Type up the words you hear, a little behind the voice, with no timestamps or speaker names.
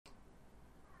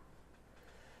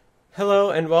Hello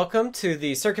and welcome to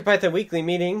the CircuitPython weekly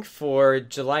meeting for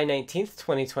July 19th,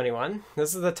 2021.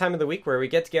 This is the time of the week where we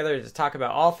get together to talk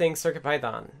about all things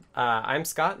CircuitPython. I'm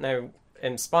Scott and I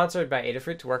am sponsored by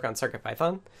Adafruit to work on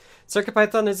CircuitPython.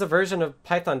 CircuitPython is a version of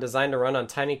Python designed to run on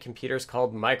tiny computers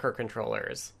called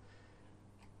microcontrollers.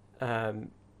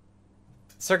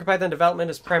 CircuitPython development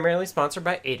is primarily sponsored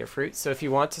by Adafruit, so if you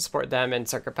want to support them and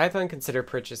CircuitPython, consider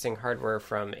purchasing hardware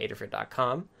from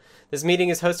Adafruit.com. This meeting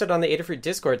is hosted on the Adafruit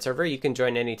Discord server. You can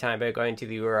join anytime by going to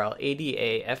the URL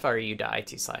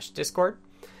adafru.it/discord.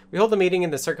 We hold the meeting in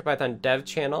the CircuitPython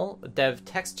dev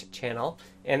text channel,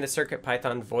 and the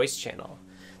CircuitPython voice channel.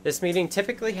 This meeting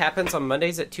typically happens on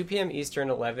Mondays at 2 p.m. Eastern,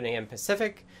 11 a.m.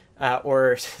 Pacific,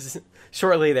 or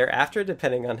shortly thereafter,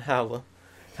 depending on how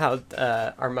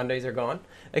our Mondays are going,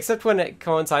 except when it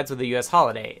coincides with the U.S.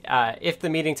 holiday. If the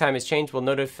meeting time is changed, we'll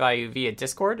notify you via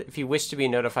Discord. If you wish to be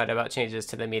notified about changes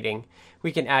to the meeting,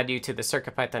 we can add you to the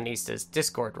CircuitPythonistas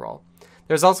Discord role.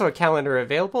 There's also a calendar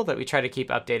available that we try to keep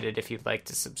updated if you'd like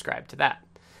to subscribe to that.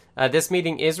 This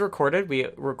meeting is recorded. We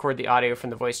record the audio from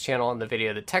the voice channel and the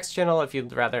video the text channel. If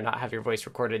you'd rather not have your voice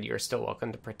recorded, you're still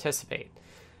welcome to participate.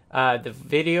 The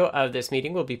video of this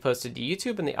meeting will be posted to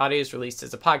YouTube, and the audio is released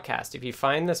as a podcast. If you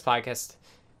find this podcast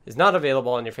is not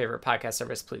available on your favorite podcast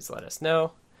service, please let us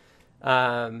know.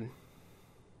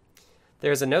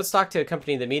 There's a note stock to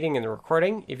accompany the meeting and the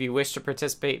recording. If you wish to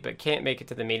participate but can't make it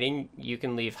to the meeting, you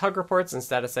can leave hug reports and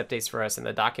status updates for us in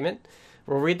the document.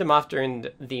 We'll read them off during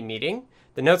the meeting.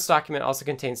 The notes document also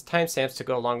contains timestamps to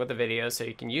go along with the video, so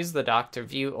you can use the doc to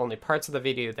view only parts of the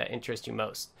video that interest you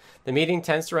most. The meeting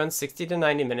tends to run 60 to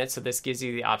 90 minutes, so this gives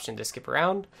you the option to skip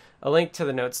around. A link to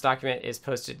the notes document is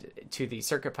posted to the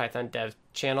CircuitPython dev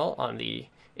channel on the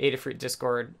Adafruit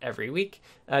Discord every week.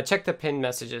 Check the pinned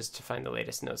messages to find the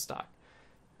latest notes doc.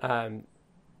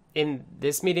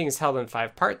 This meeting is held in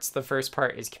 5 parts. The first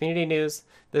part is community news.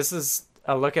 This is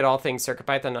a look at all things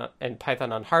CircuitPython and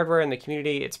Python on hardware in the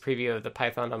community. It's a preview of the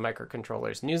Python on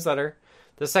Microcontrollers newsletter.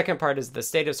 The second part is the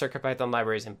state of CircuitPython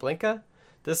libraries in Blinka.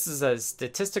 This is a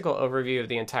statistical overview of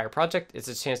the entire project. It's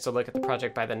a chance to look at the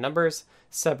project by the numbers,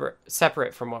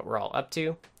 separate from what we're all up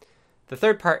to. The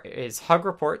third part is Hug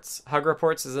Reports. Hug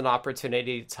Reports is an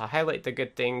opportunity to highlight the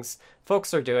good things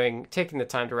folks are doing, taking the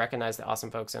time to recognize the awesome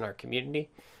folks in our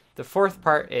community. The fourth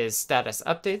part is Status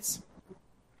Updates.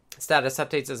 Status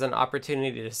Updates is an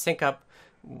opportunity to sync up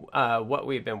what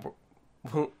we've been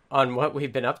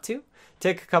up to.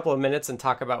 Take a couple of minutes and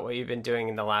talk about what you've been doing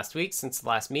in the last week since the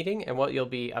last meeting and what you'll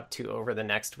be up to over the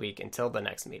next week until the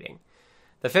next meeting.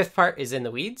 The fifth part is In the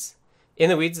Weeds.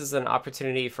 In the Weeds is an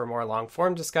opportunity for more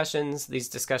long-form discussions. These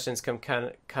discussions can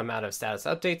come out of status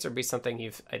updates or be something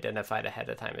you've identified ahead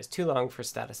of time as too long for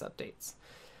status updates.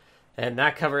 And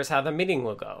that covers how the meeting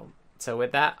will go. So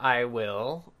with that, I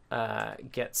will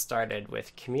get started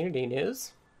with community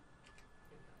news.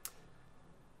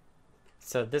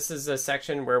 So this is a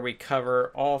section where we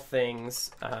cover all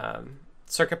things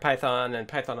CircuitPython and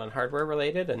Python on hardware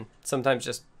related, and sometimes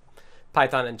just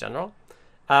Python in general.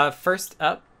 First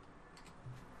up,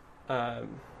 sorry,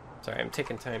 I'm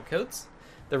taking time codes.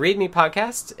 The README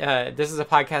podcast. This is a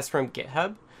podcast from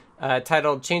GitHub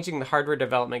titled Changing the Hardware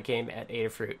Development Game at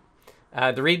Adafruit.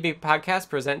 The README podcast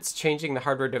presents Changing the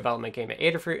Hardware Development Game at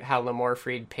Adafruit, how Limor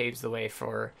Fried paves the way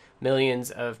for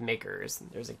millions of makers.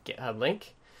 There's a GitHub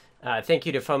link. Thank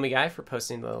you to Foamy Guy for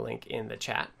posting the link in the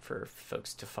chat for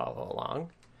folks to follow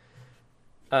along.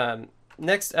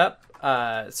 Next up,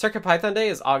 CircuitPython Day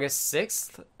is August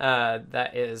 6th.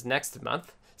 That is next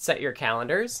month. Set your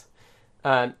calendars.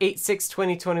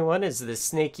 8/6/2021 is the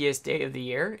snakiest day of the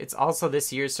year. It's also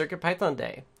this year's CircuitPython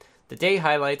Day. The day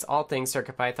highlights all things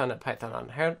CircuitPython and Python on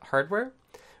hardware.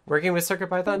 Working with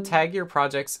CircuitPython, tag your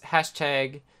projects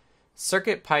hashtag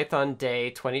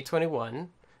CircuitPythonDay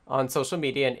 2021 on social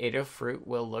media, and Adafruit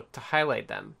will look to highlight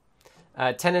them.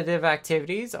 Tentative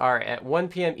activities are at 1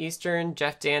 p.m. Eastern.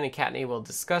 Jeff, Dan, and Kattni will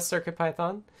discuss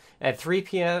CircuitPython. At 3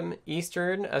 p.m.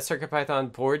 Eastern, a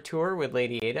CircuitPython board tour with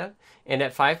Lady Ada. And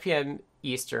at 5 p.m.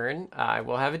 Eastern,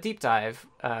 we'll have a deep dive,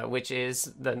 which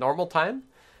is the normal time.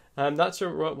 I'm not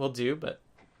sure what we'll do, but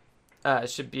it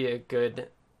should be a good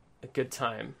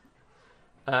time.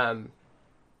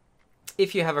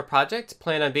 If you have a project,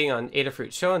 plan on being on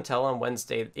Adafruit Show and Tell on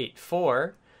Wednesday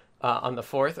 8/4 on the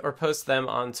 4th, or post them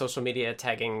on social media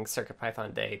tagging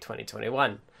CircuitPython Day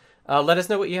 2021. Let us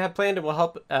know what you have planned and we'll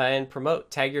help and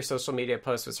promote. Tag your social media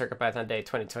posts with CircuitPython Day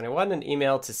 2021 and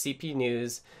email to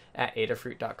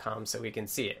cpnews@adafruit.com so we can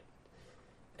see it.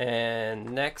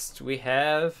 And next we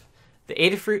have the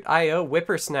Adafruit I/O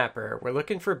Whippersnapper. We're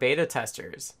looking for beta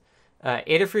testers.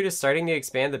 Adafruit is starting to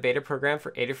expand the beta program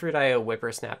for Adafruit.io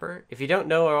Whippersnapper. If you don't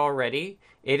know already,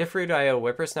 Adafruit.io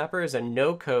Whippersnapper is a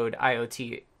no-code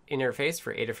IoT interface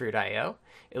for Adafruit.io.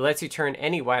 It lets you turn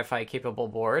any Wi-Fi capable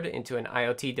board into an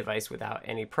IoT device without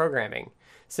any programming.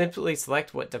 Simply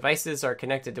select what devices are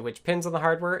connected to which pins on the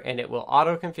hardware, and it will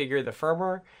auto-configure the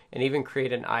firmware and even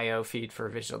create an I/O feed for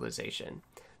visualization.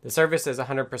 The service is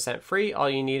 100% free. All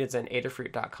you need is an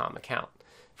Adafruit.com account.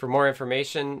 For more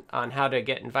information on how to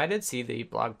get invited, see the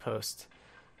blog post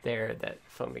there that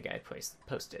Foamy Guy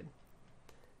posted.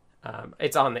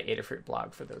 It's on the Adafruit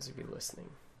blog for those of you listening.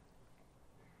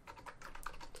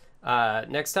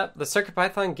 Next up, the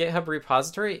CircuitPython GitHub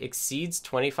repository exceeds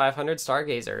 2,500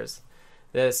 stargazers.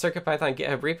 The CircuitPython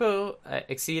GitHub repo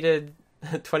exceeded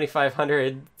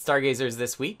 2,500 stargazers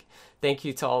this week. Thank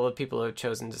you to all the people who have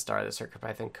chosen to star the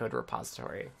CircuitPython code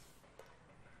repository.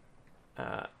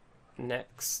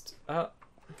 Next up,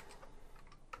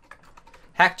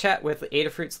 Hack Chat with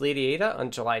Adafruit's Lady Ada on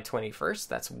July 21st.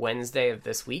 That's Wednesday of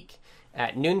this week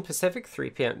at noon Pacific, 3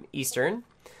 p.m. Eastern.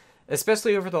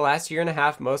 Especially over the last year and a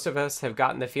half, most of us have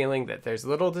gotten the feeling that there's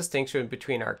little distinction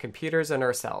between our computers and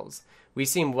ourselves. We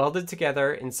seem welded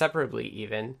together, inseparably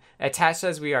even, attached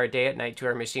as we are day and night to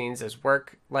our machines as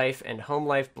work life and home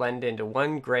life blend into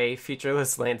one gray,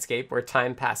 featureless landscape where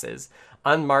time passes,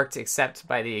 unmarked except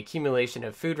by the accumulation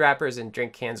of food wrappers and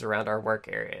drink cans around our work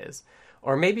areas.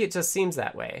 Or maybe it just seems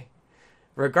that way.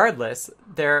 Regardless,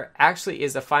 there actually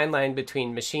is a fine line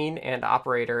between machine and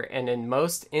operator, and in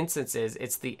most instances,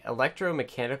 it's the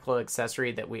electromechanical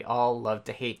accessory that we all love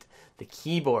to hate, the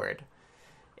keyboard.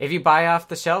 If you buy off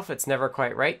the shelf, it's never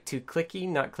quite right, too clicky,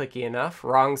 not clicky enough,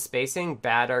 wrong spacing,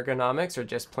 bad ergonomics, or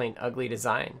just plain ugly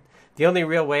design. The only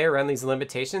real way around these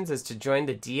limitations is to join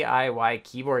the DIY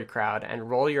keyboard crowd and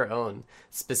roll your own,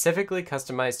 specifically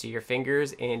customized to your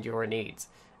fingers and your needs.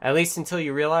 At least until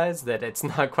you realize that it's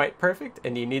not quite perfect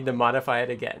and you need to modify it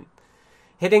again.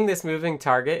 Hitting this moving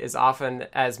target is often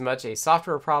as much a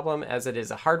software problem as it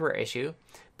is a hardware issue,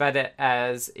 but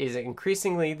as is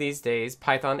increasingly these days,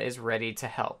 Python is ready to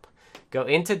help. Go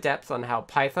into depth on how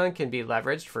Python can be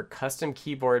leveraged for custom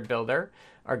keyboard builder.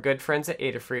 Our good friends at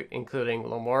Adafruit, including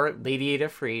Limor, Lady Ada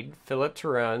Fried, Philip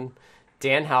Tyrone,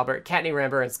 Dan Halbert, Kattni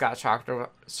Ramber, and Scott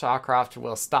Shawcroft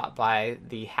will stop by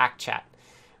the Hack Chat.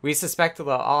 We suspect they'll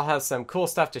all have some cool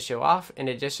stuff to show off, in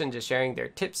addition to sharing their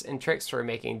tips and tricks for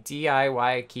making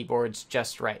DIY keyboards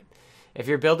just right. If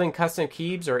you're building custom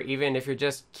keys, or even if you're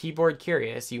just keyboard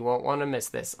curious, you won't want to miss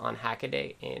this on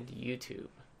Hackaday and YouTube.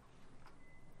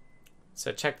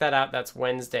 So check that out. That's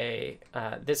Wednesday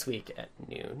this week at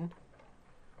noon.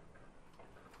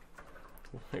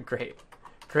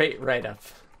 Great write-up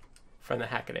from the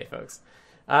Hackaday folks.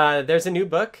 There's a new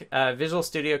book, Visual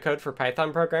Studio Code for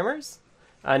Python Programmers.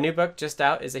 A new book just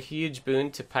out is a huge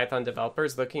boon to Python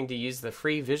developers looking to use the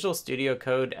free Visual Studio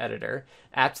Code editor,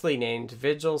 aptly named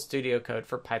Visual Studio Code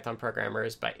for Python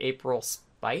Programmers by April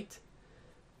Spate,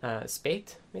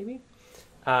 maybe?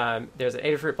 There's an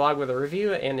Adafruit blog with a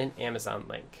review and an Amazon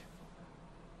link.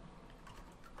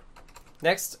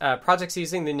 Next, projects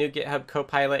using the new GitHub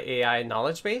Copilot AI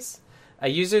knowledge base.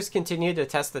 Users continue to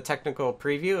test the technical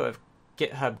preview of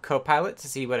GitHub Copilot to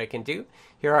see what it can do.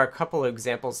 Here are a couple of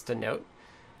examples to note.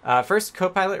 First,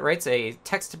 Copilot writes a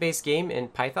text-based game in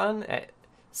Python at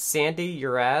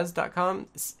sandyuraz.com,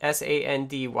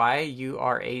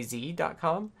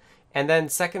 sandyuraz.com. And then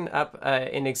second up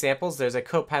in examples, there's a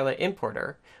Copilot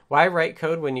importer. Why write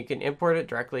code when you can import it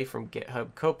directly from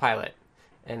GitHub Copilot?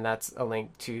 And that's a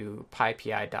link to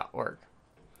pypi.org.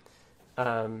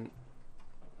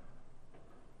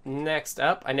 Next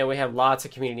up, I know we have lots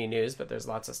of community news, but there's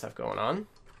lots of stuff going on.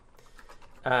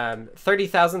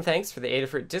 30,000 thanks for the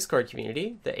Adafruit Discord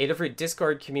community. The Adafruit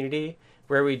Discord community,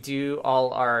 where we do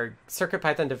all our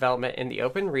CircuitPython development in the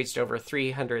open, reached over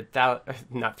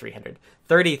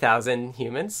 30,000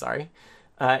 humans, sorry.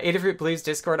 Adafruit Blues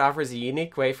Discord offers a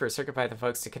unique way for CircuitPython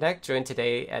folks to connect. Join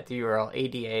today at the URL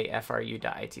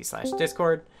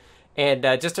adafru.it/discord. And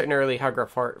just an early hug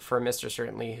report for Mr.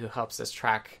 Certainly, who helps us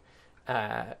track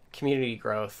community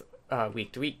growth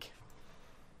week to week.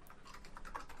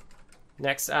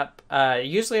 Next up,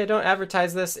 usually I don't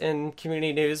advertise this in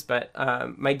community news, but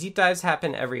my deep dives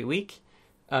happen every week.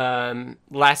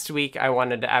 Last week I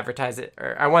wanted to advertise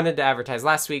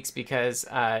last week's because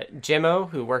Jimmo,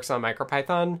 who works on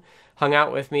MicroPython, hung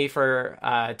out with me for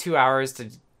 2 hours to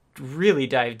really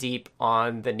dive deep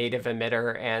on the native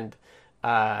emitter and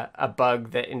a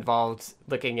bug that involved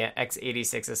looking at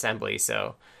x86 assembly.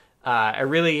 So I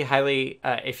really highly,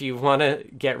 if you want to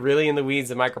get really in the weeds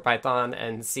of MicroPython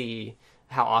and see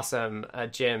how awesome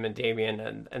Jim and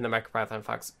Damien and the MicroPython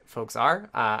folks are,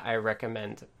 I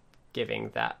recommend giving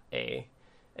that a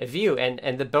view.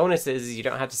 And the bonus is you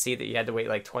don't have to see that you had to wait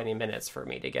like 20 minutes for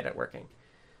me to get it working.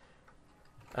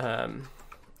 All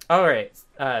right.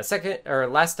 Second or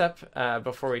last up,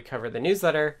 before we cover the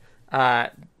newsletter,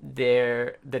 the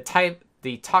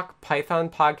Talk Python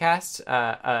podcast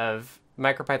of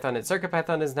MicroPython and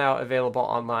CircuitPython is now available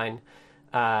online.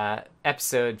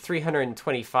 Episode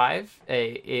 325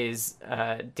 is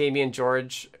Damien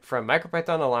George from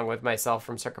MicroPython, along with myself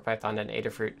from CircuitPython and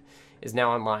Adafruit, is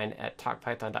now online at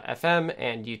talkpython.fm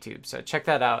and YouTube. So check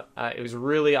that out. It was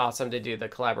really awesome to do the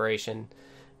collaboration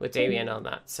with Damien on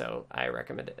that, so I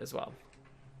recommend it as well.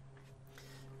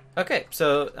 Okay,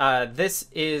 so this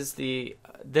has been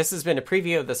a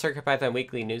preview of the CircuitPython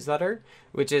Weekly Newsletter,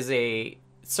 which is a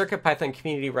CircuitPython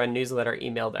community-run newsletter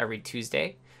emailed every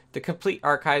Tuesday. The complete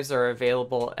archives are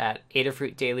available at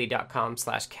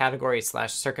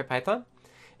adafruitdaily.com/category/CircuitPython.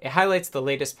 It highlights the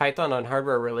latest Python on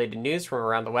hardware-related news from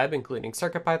around the web, including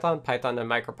CircuitPython, Python, and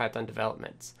MicroPython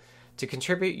developments. To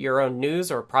contribute your own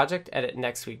news or project, edit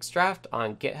next week's draft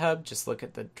on GitHub. Just look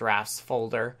at the drafts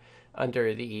folder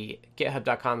under the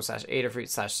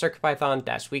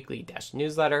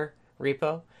github.com/adafruit/CircuitPython-weekly-newsletter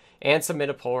repo, and submit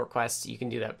a pull request. You can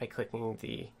do that by clicking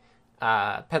the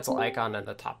pencil icon on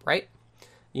the top right.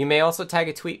 You may also tag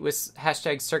a tweet with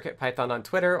hashtag CircuitPython on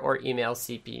Twitter or email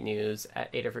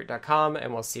cpnews@adafruit.com,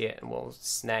 and we'll see it and we'll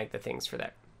snag the things for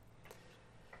that.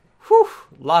 Whew!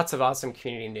 Lots of awesome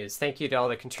community news. Thank you to all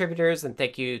the contributors, and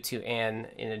thank you to Anne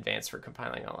in advance for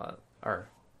compiling all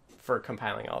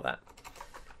that.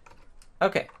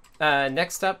 Okay,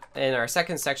 next up in our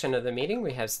second section of the meeting,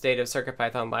 we have State of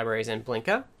CircuitPython Libraries in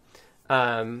Blinka.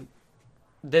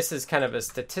 This is kind of a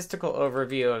statistical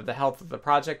overview of the health of the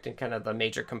project and kind of the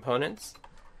major components.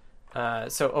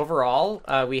 So overall,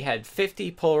 we had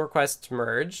 50 pull requests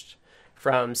merged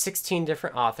from 16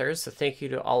 different authors. So thank you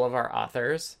to all of our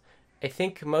authors. I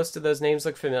think most of those names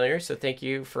look familiar, so thank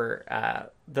you for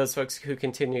those folks who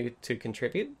continue to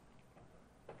contribute.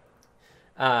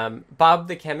 Bob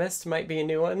the Chemist might be a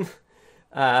new one.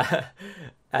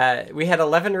 We had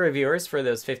 11 reviewers for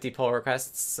those 50 pull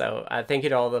requests, so thank you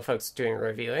to all the folks doing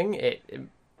reviewing. It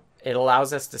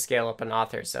allows us to scale up an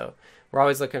author, so we're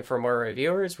always looking for more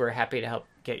reviewers. We're happy to help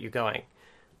get you going.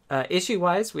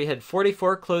 Issue-wise, we had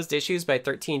 44 closed issues by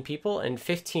 13 people and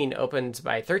 15 opened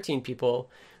by 13 people,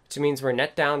 which means we're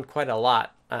net down quite a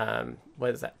lot. What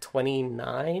is that,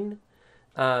 29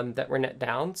 that we're net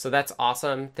down? So that's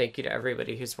awesome. Thank you to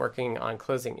everybody who's working on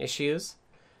closing issues.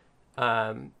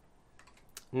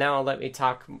 Now let me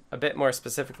talk a bit more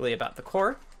specifically about the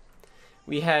core.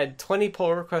 We had 20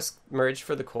 pull requests merged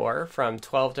for the core from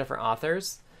 12 different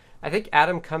authors. I think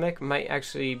Adam Kumick might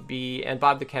actually be, and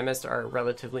Bob the Chemist are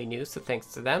relatively new, so thanks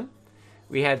to them.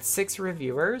 We had 6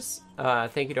 reviewers.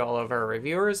 Thank you to all of our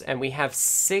reviewers. And we have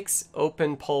 6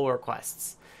 open pull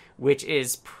requests, which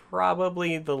is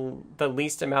probably the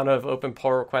least amount of open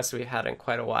pull requests we've had in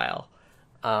quite a while.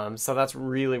 So that's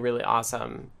really, really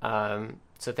awesome.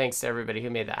 So thanks to everybody who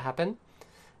made that happen.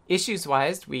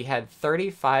 Issues-wise, we had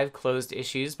 35 closed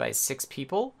issues by 6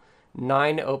 people,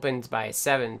 9 opened by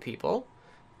 7 people,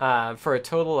 for a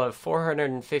total of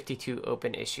 452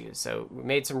 open issues. So we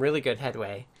made some really good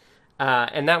headway.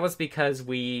 And that was because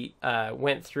we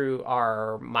went through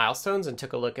our milestones and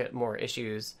took a look at more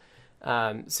issues.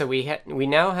 So we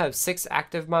now have 6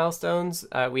 active milestones.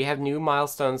 We have new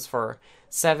milestones for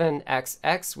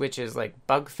 7xx, which is like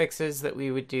bug fixes that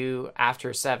we would do after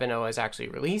 7.0 is actually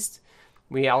released.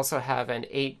 We also have an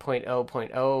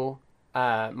 8.0.0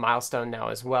 milestone now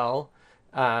as well,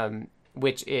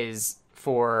 which is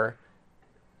for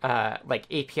like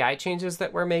API changes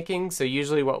that we're making. So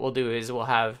usually what we'll do is we'll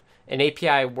have an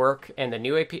API work and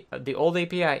the old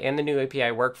API and the new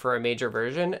API work for a major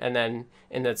version, and then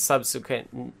in the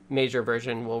subsequent major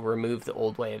version we'll remove the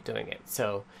old way of doing it.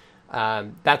 So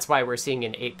that's why we're seeing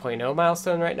an 8.0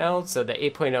 milestone right now. So the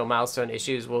 8.0 milestone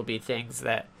issues will be things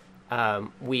that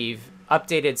we've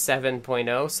updated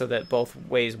 7.0 so that both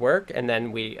ways work, and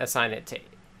then we assign it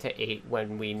to 8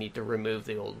 when we need to remove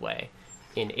the old way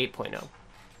in 8.0.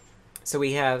 So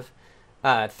we have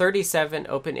 37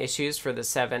 open issues for the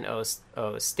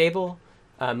 7.0 stable.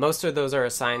 Most of those are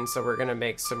assigned, so we're going to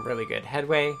make some really good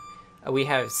headway. We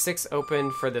have 6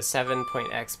 open for the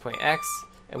 7.x.x,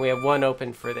 and we have 1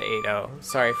 open for the 8.0.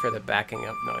 Sorry for the backing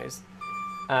up noise.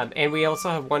 And we also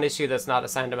have 1 issue that's not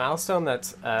assigned a milestone.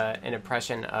 That's an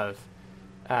impression of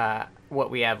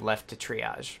what we have left to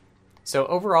triage. So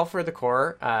overall for the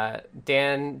core,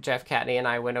 Dan, Jeff Catney, and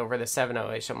I went over the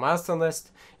 7.0 issue milestone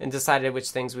list and decided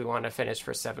which things we want to finish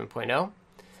for 7.0.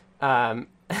 Um,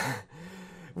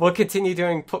 we'll continue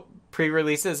doing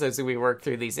pre-releases as we work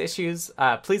through these issues.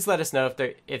 Please let us know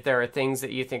if there are things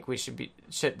that you think we should be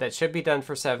done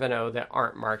for 7.0 that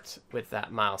aren't marked with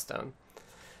that milestone.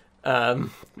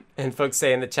 And folks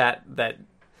say in the chat that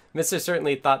Mr.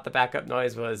 Certainly thought the backup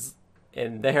noise was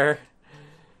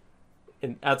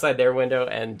outside their window,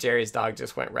 and Jerry's dog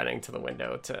just went running to the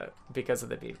window because of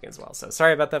the beeping as well. So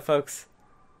sorry about that, folks.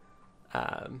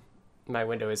 My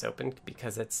window is open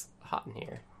because it's hot in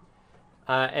here.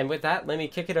 And with that, let me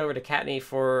kick it over to Kattni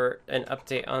for an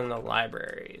update on the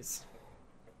libraries.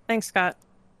 Thanks, Scott.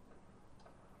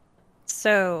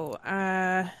 So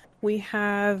we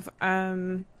have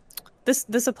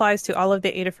this applies to all of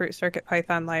the Adafruit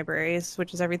CircuitPython libraries,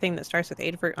 which is everything that starts with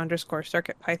Adafruit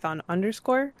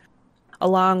 _CircuitPython_,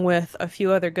 along with a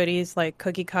few other goodies like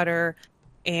Cookie Cutter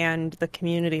and the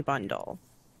Community Bundle.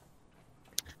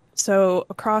 So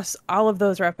across all of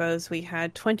those repos, we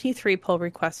had 23 pull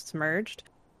requests merged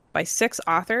by 6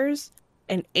 authors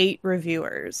and 8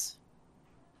 reviewers.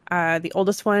 The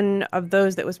oldest one of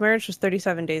those that was merged was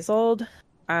 37 days old.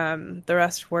 The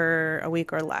rest were a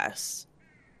week or less,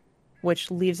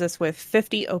 which leaves us with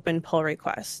 50 open pull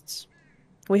requests.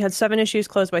 We had 7 issues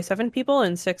closed by 7 people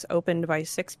and 6 opened by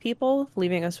 6 people,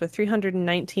 leaving us with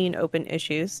 319 open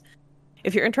issues.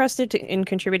 If you're interested in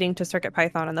contributing to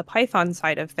CircuitPython on the Python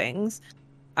side of things,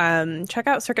 check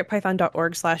out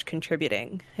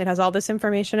circuitpython.org/contributing. It has all this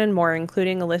information and more,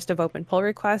 including a list of open pull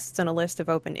requests and a list of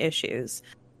open issues.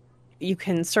 You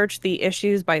can search the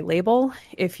issues by label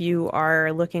if you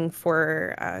are looking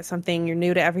for something, you're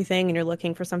new to everything and you're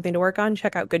looking for something to work on.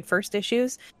 Check out Good First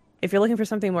Issues. If you're looking for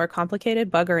something more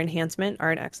complicated, bug or enhancement are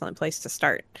an excellent place to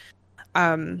start.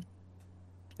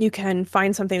 You can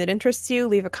find something that interests you,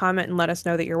 leave a comment, and let us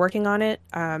know that you're working on it.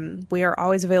 We are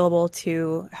always available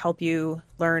to help you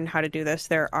learn how to do this.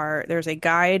 There's a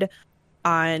guide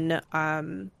on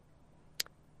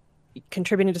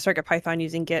contributing to CircuitPython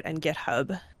using Git and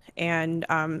GitHub. And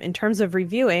in terms of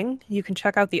reviewing, you can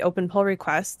check out the open pull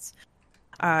requests.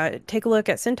 Take a look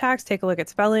at syntax, take a look at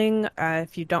spelling.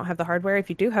 If you don't have the hardware, if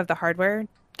you do have the hardware,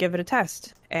 give it a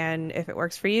test. And if it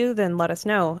works for you, then let us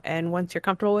know. And once you're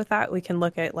comfortable with that, we can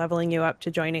look at leveling you up to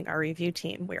joining our review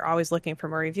team. We're always looking for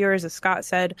more reviewers. As Scott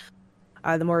said,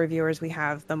 the more reviewers we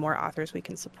have, the more authors we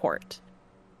can support.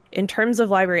 In terms of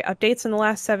library updates in the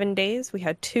last 7 days, we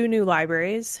had 2 new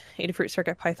libraries, Adafruit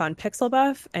CircuitPython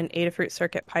Pixelbuff and Adafruit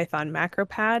CircuitPython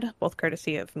MacroPad, both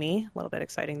courtesy of me. A little bit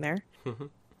exciting there.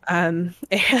 And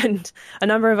a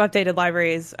number of updated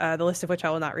libraries, the list of which I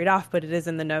will not read off, but it is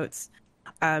in the notes.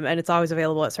 And it's always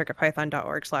available at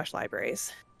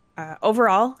circuitpython.org/libraries.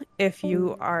 Overall, if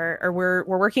you we're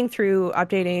working through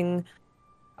updating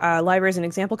libraries and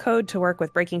example code to work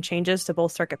with breaking changes to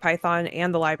both CircuitPython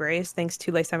and the libraries. Thanks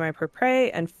to Les Semi-Pro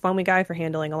and FoamyGuy for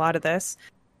handling a lot of this.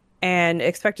 And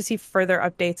expect to see further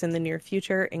updates in the near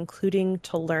future, including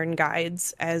to learn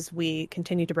guides as we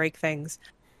continue to break things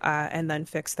and then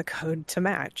fix the code to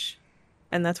match.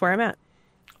 And that's where I'm at.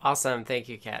 Awesome. Thank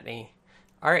you, Kattni.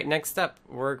 All right, next up,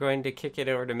 we're going to kick it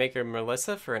over to Maker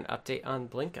Melissa for an update on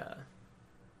Blinka.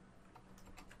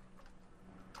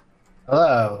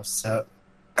 Hello. So,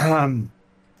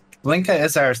 Blinka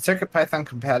is our CircuitPython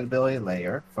compatibility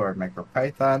layer for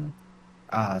MicroPython,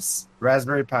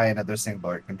 Raspberry Pi, and other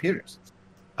single-board computers.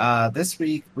 This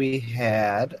week we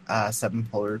had 7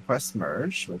 pull requests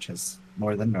merged, which is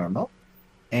more than normal,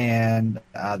 and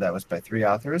that was by 3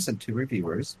 authors and 2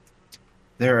 reviewers.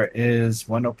 There is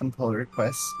 1 open pull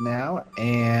request now,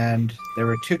 and there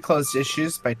were 2 closed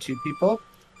issues by 2 people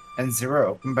and 0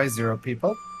 open by 0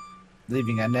 people,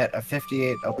 leaving a net of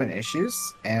 58 open issues,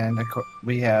 and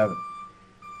we have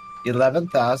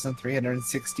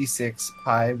 11,366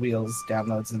 Pi Wheels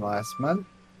downloads in the last month,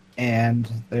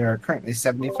 and there are currently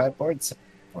 75 boards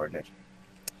supported.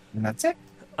 And that's it.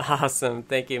 Awesome.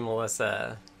 Thank you,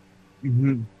 Melissa.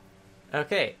 Mm-hmm.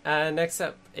 Okay, next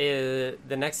up, the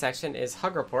next section is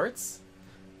Hug Reports.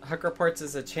 Hug Reports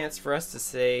is a chance for us to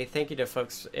say thank you to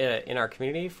folks in our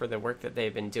community for the work that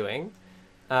they've been doing.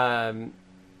 And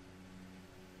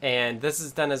this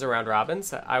is done as a round robin,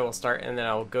 so I will start and then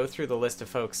I'll go through the list of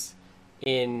folks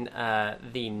in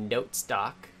the notes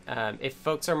doc. If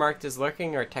folks are marked as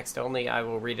lurking or text only, I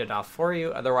will read it off for you.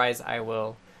 Otherwise, I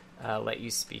will let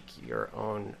you speak your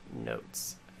own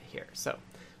notes here. So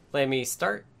let me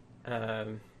start.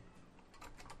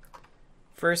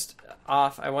 First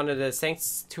off, I wanted to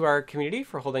thanks to our community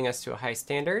for holding us to a high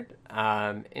standard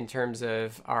in terms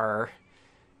of our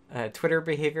Twitter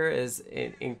behavior is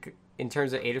in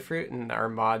terms of Adafruit and our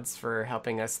mods for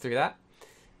helping us through that.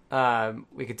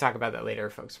 We could talk about that later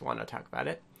if folks want to talk about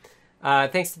it.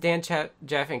 Thanks to Dan,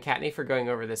 Jeff, and Katney for going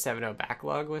over the 7.0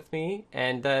 backlog with me.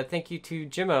 And thank you to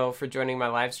Jimmo for joining my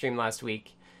live stream last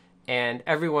week. And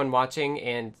everyone watching,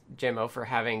 and Jimmo for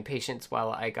having patience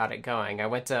while I got it going.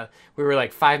 We were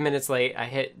like 5 minutes late. I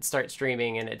hit start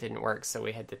streaming and it didn't work, so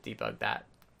we had to debug that.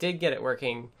 Did get it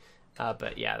working,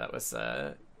 but yeah, that was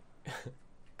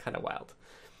kind of wild.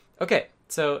 Okay,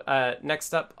 so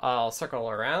next up, I'll circle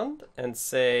around and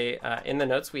say in the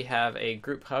notes we have a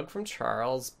group hug from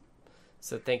Charles.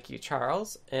 So thank you,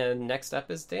 Charles. And next up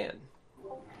is Dan.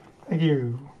 Thank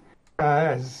you.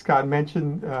 As Scott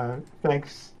mentioned,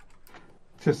 thanks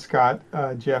to Scott,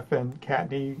 Jeff, and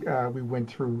Katney. We went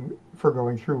through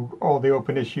going through all the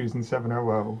open issues in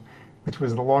 7.0, which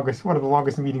was one of the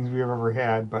longest meetings we've ever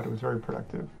had, but it was very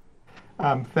productive.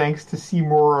 Thanks to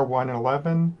Seymour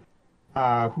 111,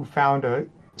 who found a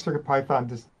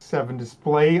CircuitPython 7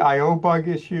 display I/O bug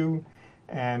issue.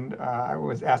 And I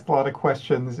was asked a lot of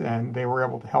questions, and they were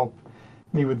able to help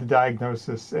me with the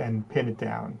diagnosis and pin it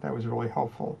down. That was really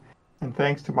helpful. And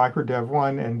thanks to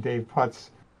MicroDev1 and Dave Putz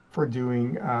for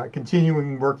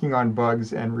continuing working on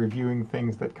bugs and reviewing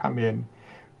things that come in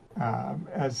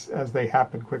as they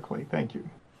happen quickly. Thank you.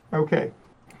 Okay.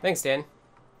 Thanks, Dan.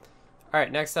 All right,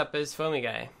 next up is Foamy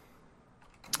Guy.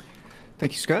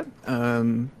 Thank you, Scott.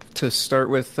 To start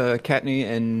with Katney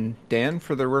and Dan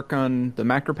for their work on the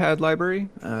MacroPad library.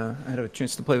 I had a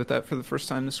chance to play with that for the first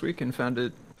time this week and found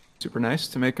it super nice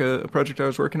to make a project I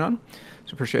was working on.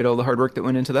 So appreciate all the hard work that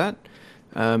went into that.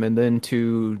 And then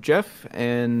to Jeff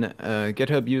and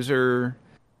GitHub user,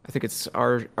 I think it's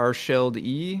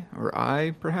rsheld or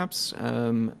I perhaps.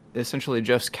 Essentially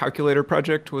Jeff's calculator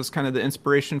project was kind of the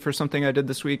inspiration for something I did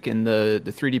this week, and the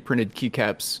 3D printed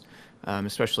keycaps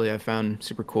especially I found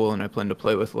super cool, and I plan to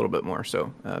play with a little bit more.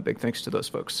 So big thanks to those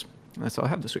folks. That's all I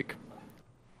have this week.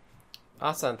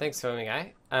 Awesome. Thanks, Foamy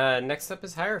Guy. Next up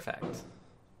is Hierophect.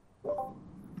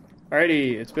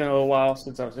 Alrighty, it's been a little while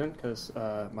since I was in because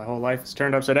my whole life is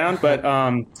turned upside down, but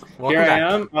here back. I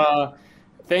am.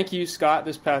 Thank you, Scott,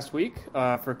 this past week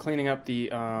for cleaning up the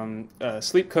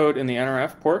sleep code in the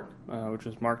NRF port, which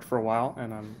was marked for a while,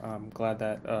 and I'm glad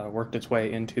that worked its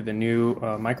way into the new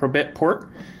microbit port.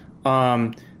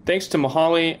 Thanks to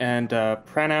Mohali and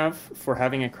Pranav for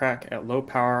having a crack at low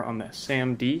power on the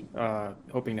SAMD.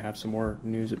 Hoping to have some more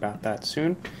news about that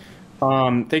soon.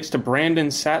 Thanks to Brandon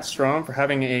Satstrom for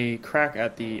having a crack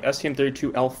at the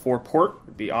STM32L4 port.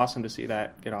 It'd be awesome to see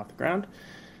that get off the ground.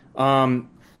 And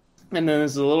then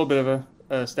there's a little bit of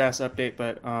a status update,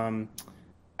 but I'm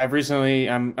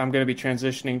going to be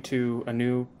transitioning to a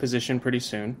new position pretty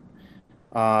soon.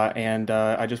 And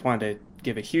I just wanted to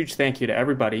give a huge thank you to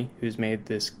everybody who's made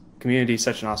this community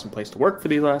such an awesome place to work for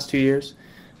these last 2 years.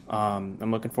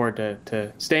 I'm looking forward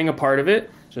to staying a part of it,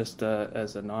 just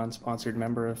as a non-sponsored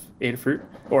member of Adafruit,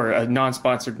 or a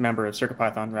non-sponsored member of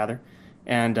CircuitPython, rather.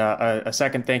 And a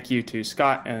second thank you to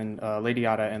Scott and Lady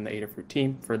Yada and the Adafruit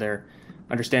team for their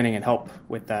understanding and help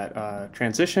with that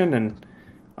transition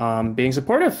and being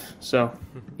supportive. So,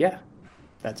 yeah,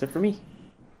 that's it for me.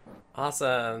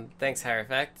 Awesome. Thanks,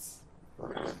 Hierophect.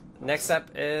 Next up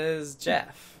is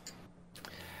Jeff.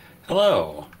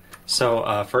 Hello.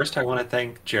 So first I want to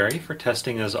thank Jerry for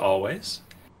testing as always.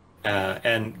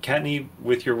 And Katney,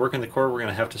 with your work in the core, we're going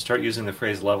to have to start using the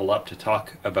phrase level up to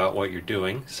talk about what you're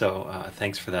doing. So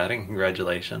thanks for that and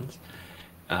congratulations.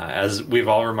 As we've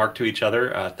all remarked to each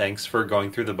other, thanks for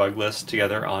going through the bug list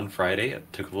together on Friday.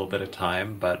 It took a little bit of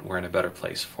time, but we're in a better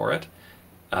place for it.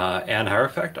 And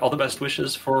Hierophect, all the best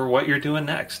wishes for what you're doing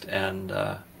next. And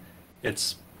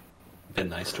it's been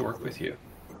nice to work with you.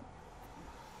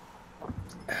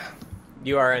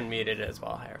 You are unmuted as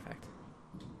well, Hierophect.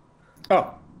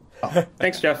 Oh,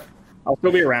 thanks, Jeff. I'll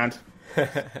still be around.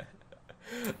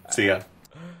 See ya.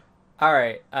 All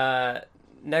right.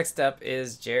 Next up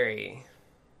is Jerry.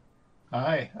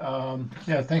 Hi.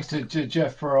 Thanks to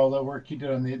Jeff for all the work you did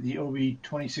on the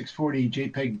OB2640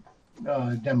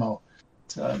 JPEG demo.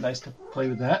 It's nice to play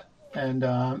with that.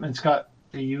 And Scott,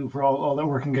 to you for all that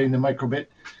work in getting the microbit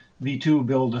V2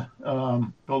 build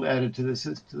added to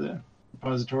the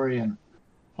repository, and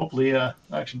hopefully I'll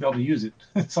actually be able to use it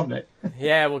someday.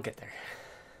 Yeah, we'll get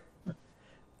there.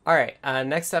 All right.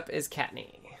 Next up is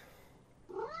Katney.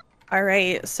 All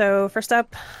right, so first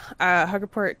up, hug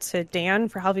report to Dan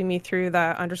for helping me through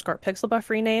the _pixelbuff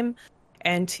rename,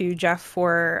 and to Jeff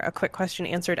for a quick question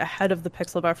answered ahead of the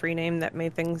pixelbuff rename that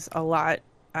made things a lot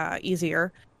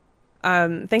easier.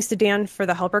 Thanks to Dan for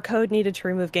the helper code needed to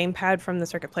remove Gamepad from the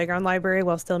Circuit Playground library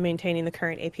while still maintaining the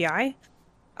current API.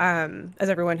 As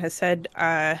everyone has said,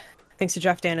 thanks to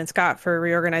Jeff, Dan, and Scott for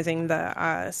reorganizing the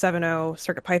 7.0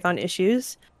 CircuitPython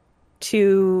issues.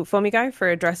 to Foamy Guy for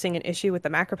addressing an issue with the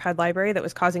MacroPad library that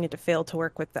was causing it to fail to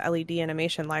work with the LED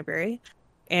animation library.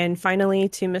 And finally,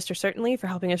 to Mr. Certainly for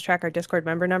helping us track our Discord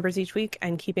member numbers each week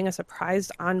and keeping us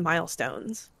apprised on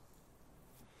milestones.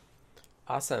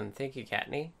 Awesome. Thank you,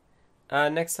 Kattni.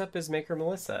 Next up is Maker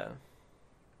Melissa.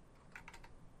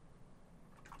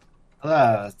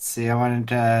 Hello. Let's see. I wanted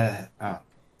to.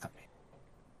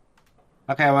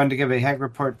 Okay, I wanted to give a HAG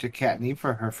report to Kattni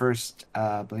for her first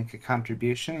blanket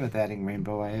contribution with adding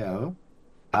Rainbow IO.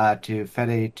 To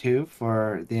Fede 2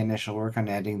 for the initial work on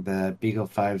adding the Beagle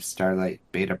 5 Starlight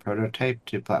beta prototype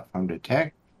to Platform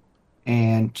Detect,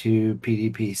 and to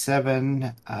PDP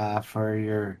 7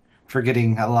 for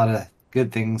getting a lot of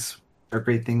good things or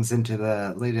great things into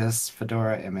the latest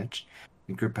Fedora image,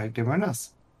 and group hugged everyone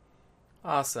else.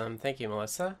 Awesome. Thank you,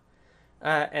 Melissa.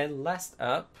 And last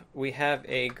up, we have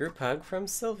a group hug from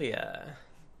Sylvia.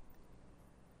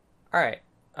 All right.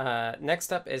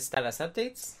 Next up is status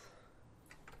updates.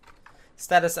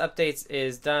 Status updates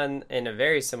is done in a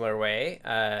very similar way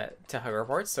to hug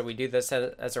reports. So we do this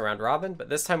as a round robin, but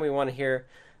this time we want to hear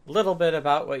a little bit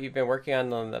about what you've been working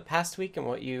on the past week and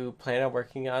what you plan on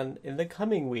working on in the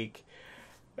coming week.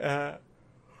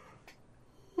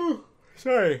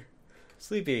 Sorry.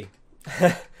 Sleepy.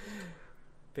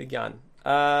 Big yawn.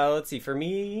 Let's see. For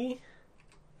me...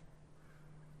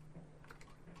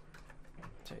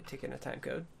 Sorry, taking a time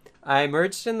code. I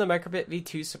merged in the Microbit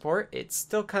v2 support. It's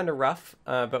still kind of rough,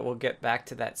 but we'll get back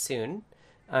to that soon.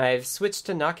 I've switched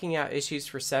to knocking out issues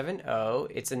for 7.0.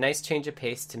 It's a nice change of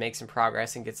pace to make some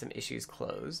progress and get some issues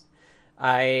closed.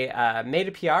 I made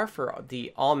a PR for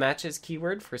the all matches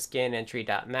keyword for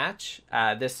scanentry.match.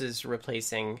 This is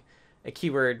replacing a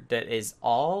keyword that is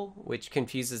all, which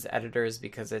confuses editors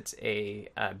because it's a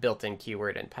built-in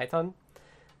keyword in Python.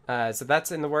 So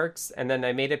that's in the works. And then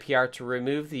I made a PR to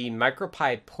remove the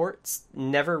MicroPy ports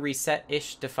never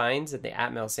reset-ish defines in the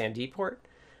atmel-samd port.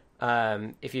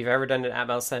 If you've ever done an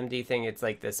atmel-samd thing, it's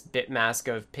like this bit mask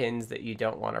of pins that you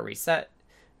don't want to reset.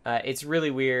 It's really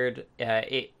weird.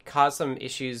 It caused some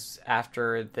issues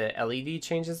after the LED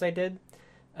changes I did.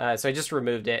 So I just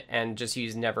removed it and just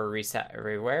used never reset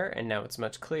everywhere, and now it's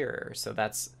much clearer. So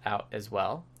that's out as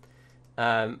well.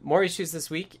 More issues this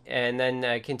week, and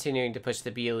then continuing to push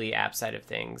the BLE app side of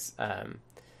things.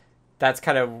 That's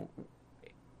kind of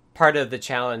part of the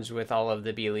challenge with all of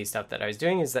the BLE stuff that I was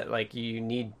doing, is that like you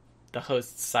need the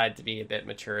host side to be a bit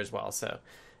mature as well. So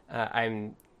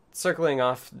I'm circling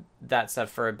off that stuff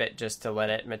for a bit just to let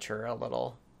it mature a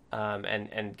little,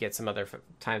 and get some other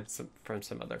time from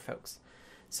some other folks.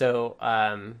 So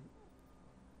I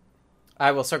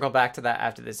will circle back to that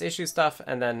after this issue stuff,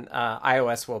 and then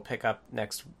iOS will pick up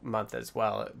next month as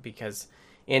well, because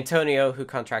Antonio, who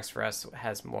contracts for us,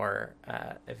 has more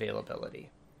availability.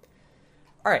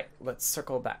 All right, let's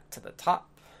circle back to the top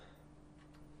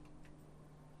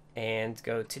and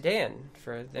go to Dan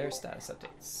for their status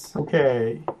updates.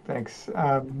 Okay, thanks.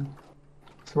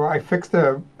 So I fixed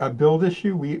a build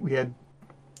issue.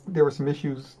 There were some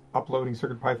issues uploading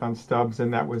CircuitPython stubs,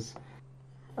 and that was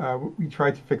we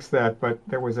tried to fix that, but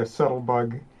there was a subtle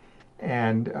bug,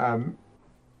 and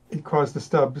it caused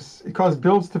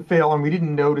builds to fail, and we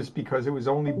didn't notice because it was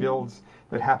only builds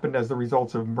that happened as the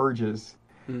results of merges.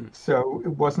 So it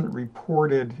wasn't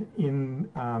reported in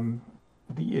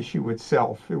the issue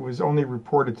itself. It was only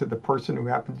reported to the person who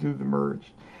happened to do the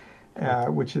merge,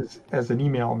 which is as an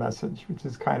email message, which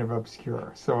is kind of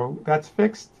obscure. So that's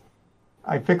fixed.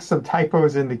 I fixed some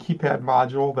typos in the keypad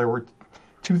module. There were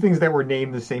two things that were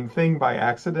named the same thing by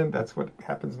accident. That's what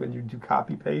happens when you do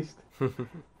copy paste.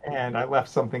 And I left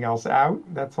something else out.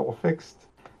 That's all fixed.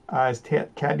 As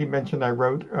Kattni mentioned, I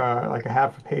wrote like a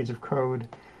half a page of code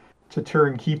to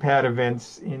turn keypad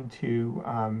events into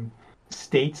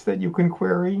states that you can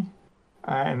query.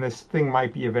 And this thing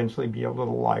might eventually be a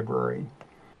little library.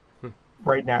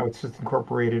 Right now, it's just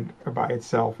incorporated by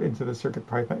itself into the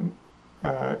CircuitPython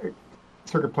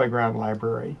Circuit Playground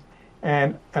library.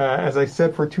 And as I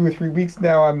said, for 2 or 3 weeks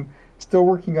now, I'm still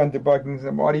working on debugging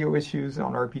some audio issues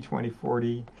on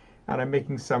RP2040, and I'm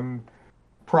making some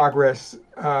progress,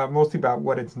 mostly about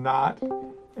what it's not,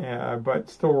 but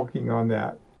still working on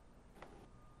that.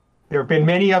 There have been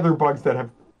many other bugs that have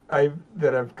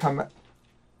come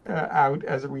out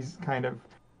as a kind of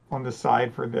on the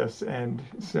side for this, and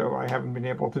so I haven't been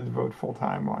able to devote full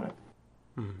time on it.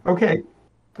 Okay,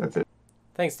 that's it.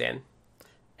 Thanks, Dan.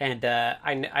 And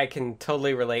I can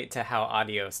totally relate to how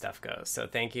audio stuff goes, so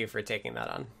thank you for taking that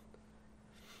on.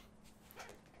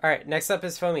 All right, next up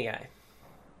is Foamy Guy.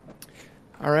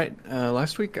 All right.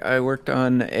 Last week I worked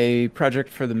on a project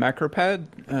for the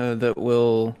MacroPad that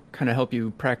will kind of help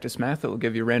you practice math. It will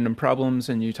give you random problems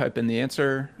and you type in the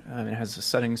answer. It has a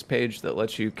settings page that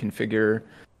lets you configure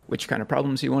which kind of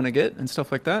problems you want to get and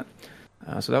stuff like that.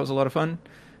 So that was a lot of fun.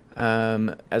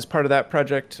 As part of that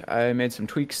project, I made some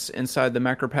tweaks inside the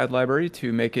MacroPad library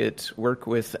to make it work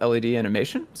with LED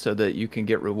animation so that you can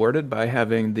get rewarded by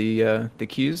having the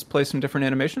keys play some different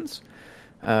animations.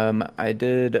 I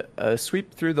did a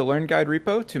sweep through the Learn Guide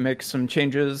repo to make some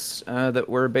changes that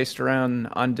were based around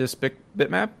on-disk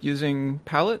bitmap using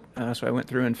Palette. So I went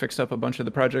through and fixed up a bunch of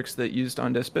the projects that used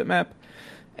on-disk bitmap.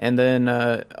 And then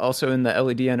also in the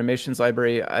LED animations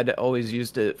library, I'd always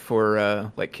used it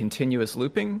for like continuous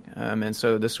looping. And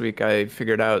so this week I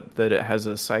figured out that it has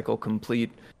a cycle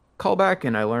complete callback,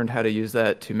 and I learned how to use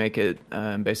that to make it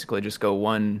basically just go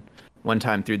one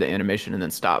time through the animation and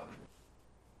then stop.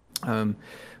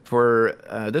 For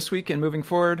this week and moving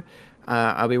forward,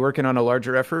 I'll be working on a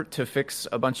larger effort to fix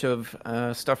a bunch of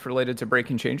stuff related to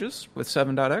breaking changes with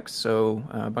 7.x. So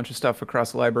a bunch of stuff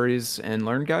across libraries and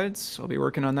Learn Guides. I'll be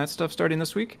working on that stuff starting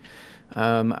this week.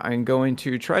 I'm going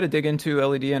to try to dig into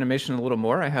LED animation a little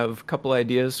more. I have a couple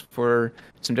ideas for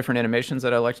some different animations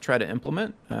that I like to try to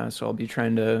implement. So I'll be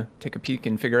trying to take a peek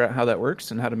and figure out how that works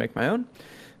and how to make my own.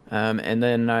 And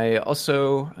then I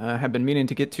also have been meaning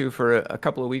to get to for a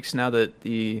couple of weeks now that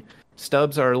the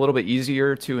stubs are a little bit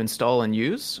easier to install and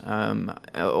use.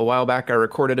 A while back, I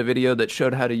recorded a video that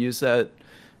showed how to use that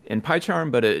in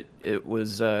PyCharm, but it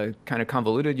was kind of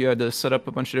convoluted. You had to set up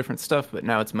a bunch of different stuff, but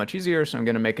now it's much easier. So I'm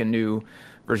going to make a new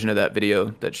version of that video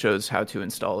that shows how to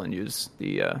install and use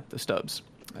the stubs.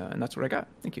 And that's what I got.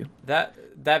 Thank you. That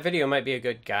video might be a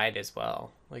good guide as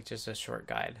well, like just a short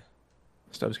guide.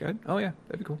 Stubs guide? Oh yeah,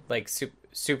 that'd be cool. Like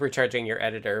supercharging your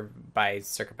editor by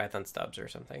CircuitPython stubs or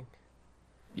something.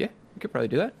 Yeah, you could probably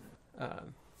do that.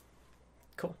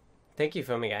 Cool. Thank you,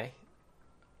 Foamy Guy.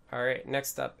 All right,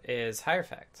 next up is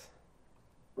Hierophect.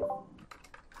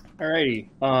 Alrighty.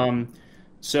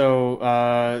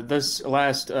 So this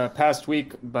past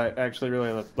week, but actually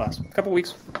really the last couple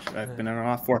weeks, I've been on and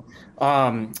off for.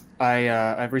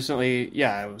 I've recently,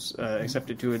 I was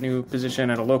accepted to a new position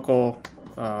at a local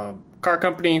car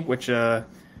company, which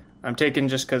I'm taking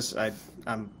just because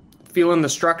I'm feeling the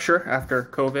structure after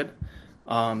COVID.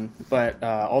 But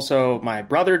also my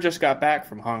brother just got back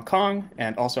from Hong Kong,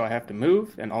 and also I have to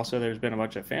move, and also there's been a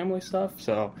bunch of family stuff,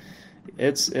 so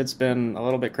it's been a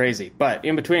little bit crazy. But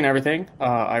in between everything,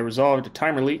 I resolved a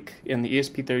timer leak in the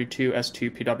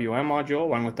ESP32S2 PWM module,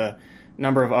 along with a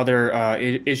number of other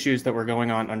issues that were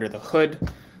going on under the hood.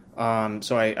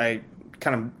 So I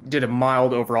kind of did a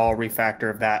mild overall refactor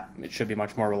of that. It should be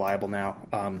much more reliable now.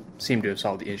 Seemed to have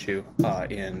solved the issue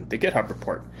in the GitHub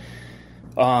report.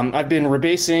 I've been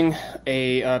rebasing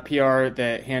a PR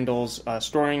that handles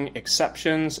storing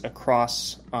exceptions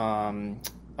across soft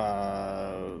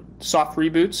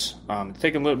reboots. It's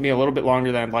taken me a little bit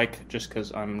longer than I'd like, just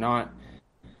because I've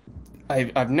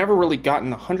never really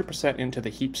gotten 100% into the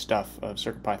heap stuff of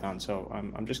CircuitPython, so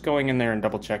I'm just going in there and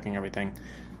double checking everything.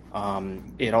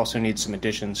 It also needs some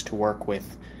additions to work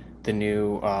with the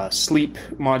new sleep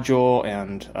module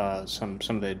and some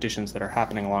of the additions that are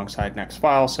happening alongside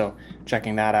Nextfile, so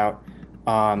checking that out.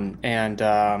 And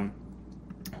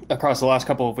across the last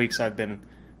couple of weeks, I've been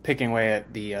picking away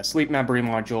at the sleep memory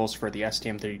modules for the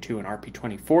STM32 and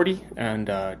RP2040,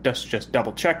 and just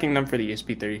double checking them for the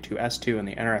ESP32S2 and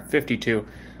the NRF52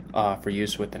 for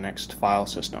use with the Nextfile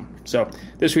system. So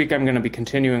this week I'm going to be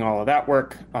continuing all of that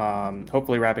work,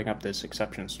 hopefully wrapping up this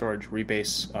exception storage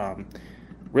rebase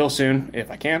real soon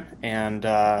if I can, and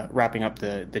wrapping up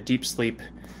the deep sleep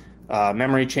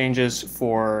memory changes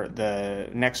for the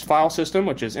Nextfile system,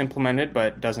 which is implemented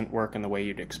but doesn't work in the way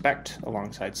you'd expect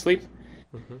alongside sleep.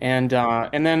 Mm-hmm. And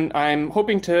then I'm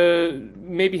hoping to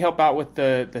maybe help out with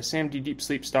the SAMD deep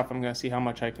sleep stuff. I'm going to see how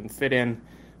much I can fit in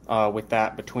with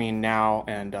that between now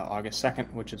and August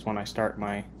 2nd, which is when I start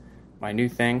my new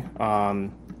thing,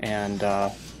 and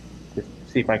just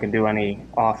see if I can do any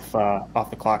off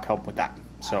the clock help with that.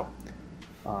 So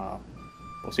we'll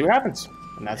see what happens,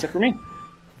 and that's it for me.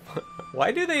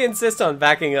 Why do they insist on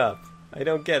backing up? I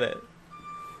don't get it.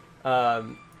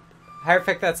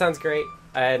 Hierophect, that sounds great.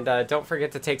 And don't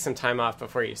forget to take some time off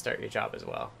before you start your job as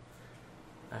well.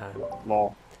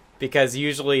 Lol. Because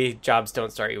usually jobs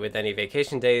don't start you with any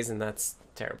vacation days, and that's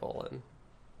terrible. And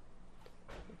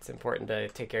it's important to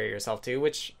take care of yourself too,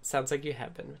 which sounds like you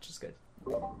have been, which is good.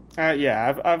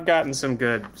 Yeah, I've gotten some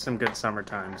good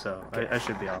summertime, so I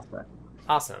should be all set.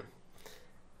 Awesome.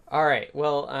 All right.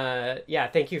 Well,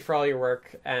 thank you for all your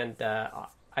work, and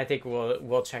I think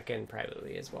we'll check in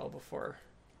privately as well before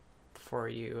before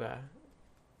you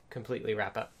completely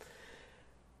wrap up.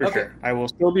 For Okay. sure. I will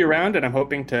still be around, and I'm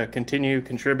hoping to continue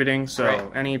contributing. So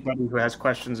Right. anybody who has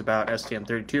questions about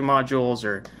STM32 modules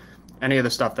or any of the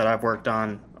stuff that I've worked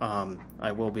on,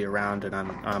 I will be around,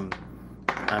 and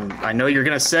I know you're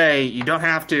going to say you don't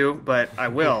have to, but I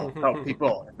will help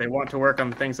people. If they want to work on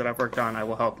the things that I've worked on, I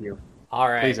will help you. All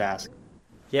right. Please ask.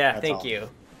 Yeah, That's thank all. you.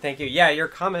 Thank you. Yeah, your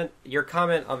comment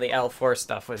on the L4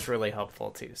 stuff was really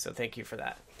helpful too. So thank you for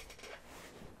that.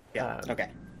 Yeah. Okay.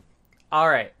 All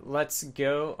right, let's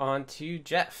go on to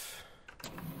Jeff.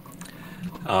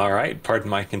 All right, pardon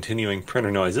my continuing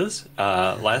printer noises.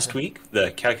 Last week,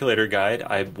 the calculator guide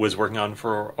I was working on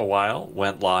for a while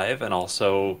went live, and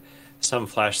also some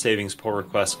flash savings pull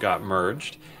requests got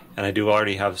merged. And I do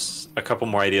already have a couple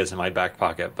more ideas in my back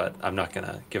pocket, but I'm not going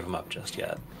to give them up just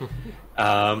yet.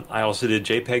 I also did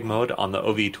JPEG mode on the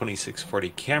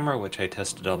OV2640 camera, which I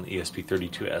tested on the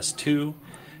ESP32S2.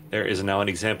 There is now an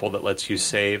example that lets you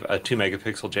save a 2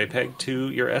 megapixel JPEG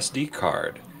to your SD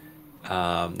card.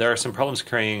 There are some problems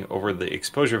carrying over the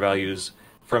exposure values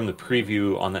from the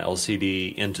preview on the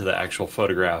LCD into the actual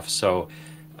photograph. So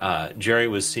Jerry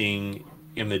was seeing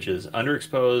images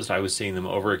underexposed. I was seeing them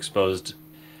overexposed.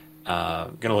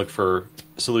 Going to look for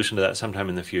a solution to that sometime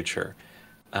in the future.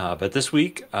 But this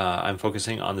week, I'm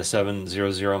focusing on the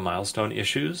 700 milestone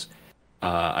issues.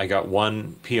 I got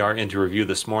one PR into review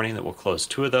this morning that will close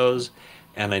 2 of those.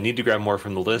 And I need to grab more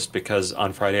from the list because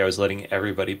on Friday I was letting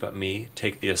everybody but me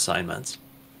take the assignments.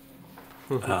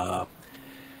 I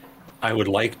would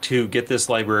like to get this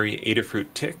library Adafruit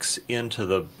Tix into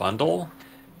the bundle.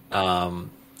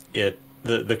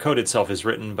 The code itself is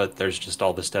written, but there's just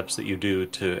all the steps that you do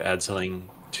to add something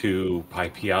to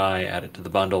PyPI, add it to the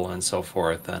bundle, and so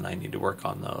forth, and I need to work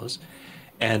on those.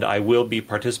 And I will be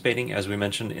participating, as we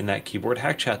mentioned, in that keyboard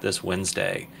hack chat this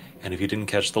Wednesday. And if you didn't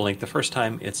catch the link the first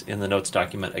time, it's in the notes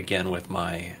document again with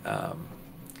my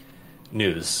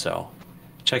news. So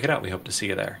check it out. We hope to see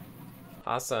you there.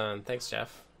 Awesome. Thanks,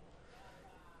 Jeff.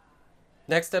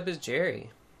 Next up is Jerry.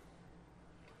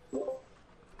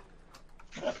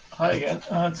 Hi again.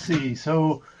 Let's see.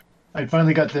 So I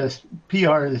finally got this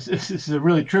PR. This is a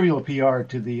really trivial PR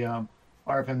to the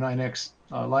RFM9X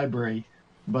library,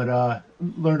 but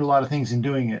learned a lot of things in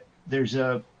doing it. There's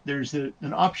an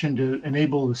option to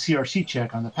enable the CRC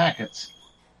check on the packets,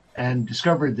 and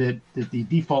discovered that the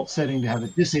default setting to have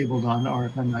it disabled on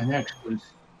RFM9X was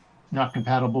not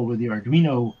compatible with the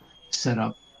Arduino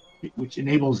setup, which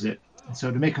enables it. And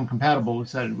so to make them compatible, we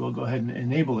decided we'll go ahead and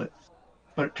enable it.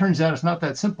 But it turns out it's not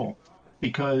that simple,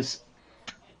 because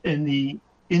in the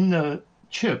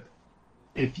chip,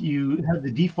 if you have the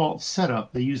default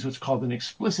setup, they use what's called an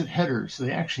explicit header. So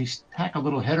they actually tack a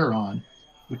little header on,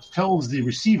 which tells the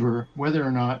receiver whether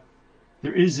or not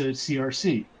there is a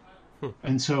CRC.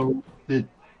 And so the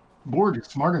board is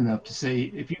smart enough to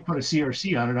say, if you put a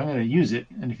CRC on it, I'm going to use it.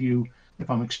 And if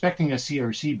I'm expecting a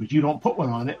CRC, but you don't put one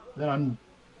on it, then I'm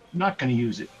not going to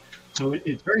use it. So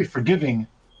it's very forgiving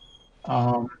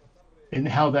in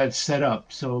how that's set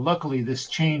up. So luckily, this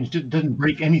change doesn't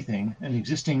break anything. An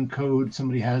existing code,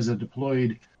 somebody has a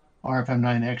deployed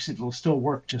RFM9X, it will still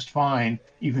work just fine,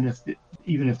 even if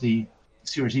the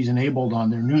CRC is enabled on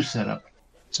their new setup.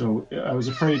 So I was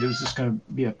afraid it was just going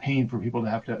to be a pain for people to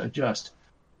have to adjust.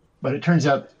 But it turns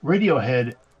out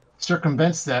Radiohead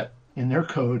circumvents that in their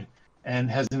code and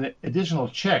has an additional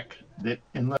check that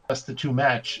unless the two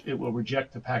match, it will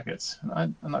reject the packets.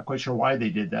 And I'm not quite sure why they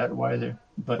did that,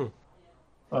 but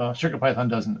CircuitPython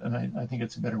doesn't, and I think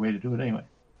it's a better way to do it anyway.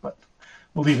 But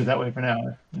we'll leave it that way for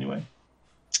now, anyway.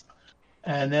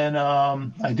 And then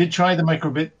I did try the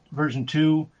Microbit version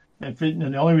 2, and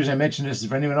the only reason I mention this is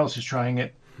if anyone else is trying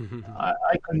it,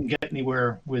 I couldn't get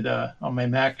anywhere with on my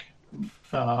Mac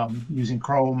using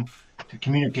Chrome to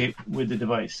communicate with the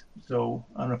device. So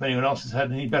I don't know if anyone else has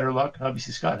had any better luck.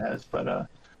 Obviously Scott has, but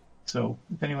so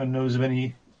if anyone knows of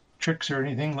any tricks or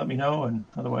anything, let me know, and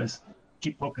otherwise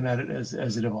keep poking at it as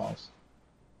it evolves.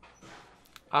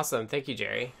 Awesome. Thank you,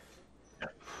 Jerry.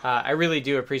 I really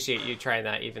do appreciate you trying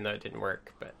that, even though it didn't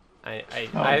work. But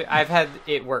I've had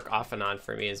it work off and on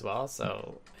for me as well,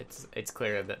 so it's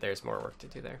clear that there's more work to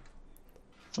do there.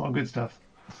 It's all good stuff.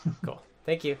 Cool.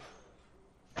 Thank you.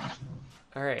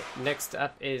 All right. Next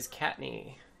up is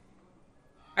Kattni.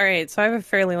 All right, so I have a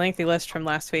fairly lengthy list from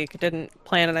last week. I didn't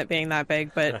plan on it being that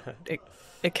big, but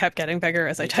it kept getting bigger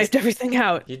as I typed everything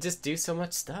out. You just do so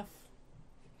much stuff.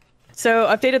 So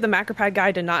updated the MacroPad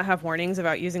guide did not have warnings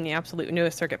about using the absolute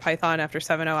newest CircuitPython after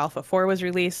 7.0 Alpha 4 was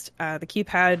released. The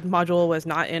keypad module was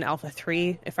not in Alpha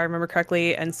 3, if I remember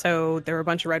correctly, and so there were a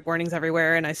bunch of red warnings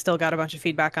everywhere, and I still got a bunch of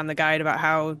feedback on the guide about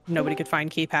how nobody could find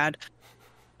keypad.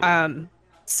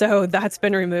 So that's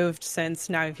been removed since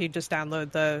now if you just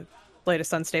download the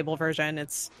latest unstable version,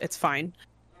 it's fine.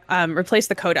 Replace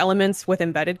the code elements with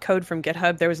embedded code from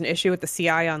GitHub. There was an issue with the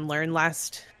CI on Learn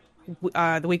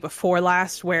the week before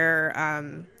last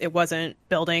where it wasn't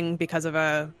building because of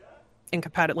a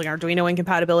Arduino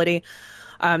incompatibility.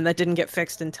 That didn't get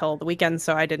fixed until the weekend,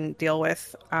 so I didn't deal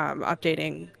with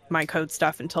updating my code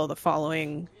stuff until the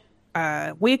following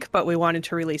week, but we wanted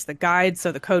to release the guide,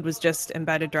 so the code was just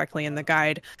embedded directly in the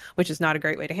guide, which is not a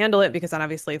great way to handle it because then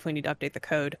obviously if we need to update the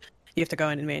code, you have to go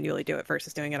in and manually do it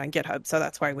versus doing it on GitHub, so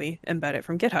that's why we embed it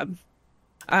from GitHub.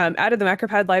 Added the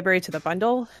MacroPad library to the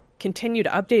bundle, continued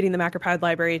updating the MacroPad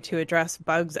library to address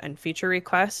bugs and feature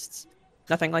requests,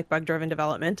 nothing like bug-driven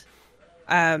development.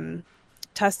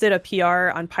 Tested a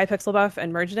PR on PyPixelBuff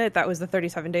and merged it. That was the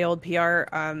 37-day-old PR.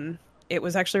 It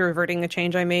was actually reverting a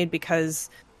change I made because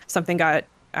something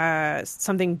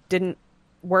didn't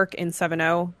work in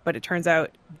 7.0, but it turns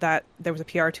out that there was a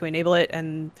PR to enable it,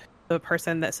 and the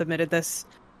person that submitted this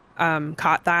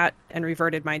caught that and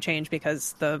reverted my change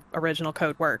because the original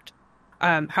code worked.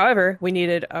 However, we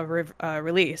needed a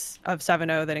release of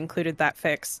 7.0 that included that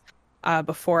fix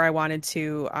before I wanted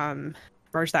to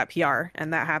merge that PR,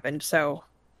 and that happened, so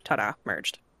ta-da,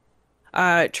 merged.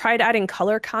 Tried adding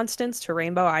color constants to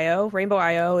Rainbow IO. Rainbow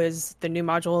IO is the new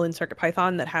module in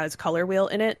CircuitPython that has color wheel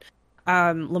in it.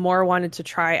 Limor wanted to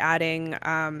try adding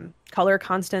color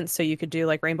constants so you could do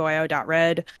like Rainbow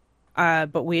IO.red,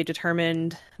 but we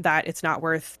determined that it's not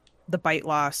worth the byte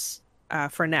loss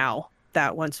for now,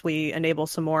 that once we enable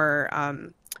some more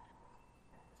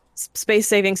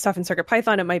space-saving stuff in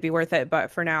CircuitPython, it might be worth it,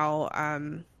 but for now,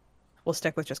 we'll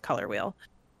stick with just color wheel.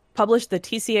 Published the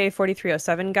TCA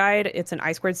 4307 guide. It's an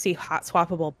I2C hot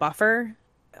swappable buffer.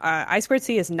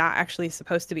 I2C is not actually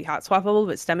supposed to be hot swappable,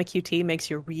 but StemmaQt makes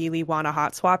you really want to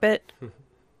hot swap it.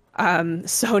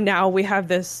 So now we have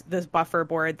this buffer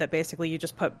board that basically you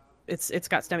just put, it's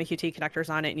got StemmaQt connectors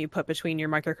on it, and you put between your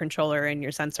microcontroller and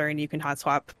your sensor, and you can hot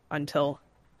swap until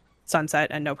sunset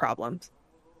and no problems.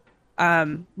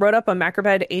 Wrote up a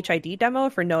MacroPad HID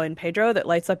demo for Noah and Pedro that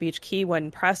lights up each key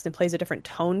when pressed and plays a different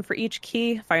tone for each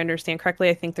key. If I understand correctly,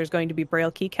 I think there's going to be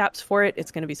Braille keycaps for it. It's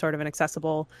going to be sort of an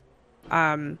accessible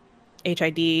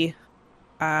HID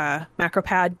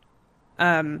MacroPad.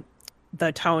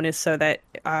 The tone is so that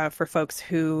for folks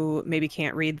who maybe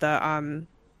can't read the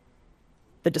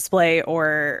display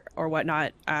or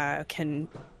whatnot, can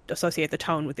associate the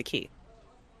tone with the key.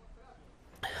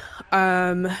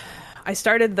 I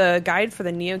started the guide for the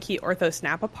NeoKey Ortho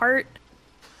Snap Apart.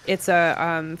 It's a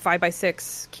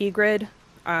 5x6 key grid,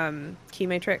 key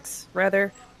matrix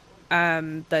rather,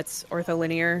 that's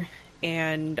ortholinear,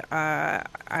 and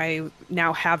I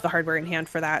now have the hardware in hand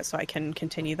for that, so I can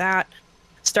continue that.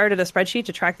 Started a spreadsheet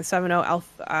to track the 7.0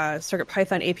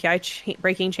 CircuitPython API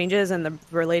breaking changes and the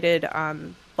related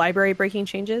library breaking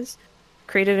changes.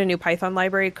 Created a new Python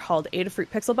library called Adafruit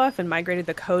PixelBuff and migrated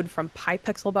the code from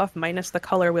PyPixelBuff minus the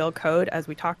color wheel code, as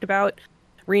we talked about.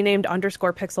 Renamed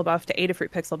 _PixelBuff to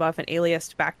Adafruit PixelBuff and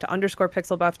aliased back to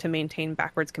 _PixelBuff to maintain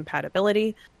backwards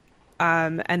compatibility.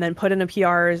 And then put in a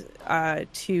PR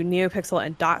to NeoPixel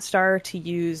and DotStar to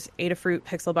use Adafruit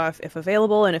PixelBuff if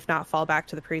available, and if not, fall back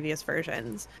to the previous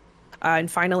versions. And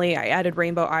finally, I added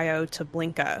Rainbow IO to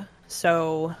Blinka.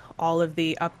 So all of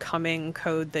the upcoming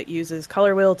code that uses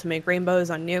color wheel to make rainbows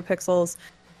on NeoPixels,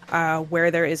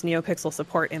 where there is NeoPixel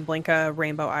support in Blinka,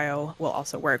 Rainbow IO will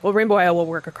also work. Well, Rainbow IO will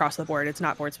work across the board. It's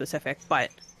not board specific,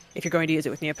 but if you're going to use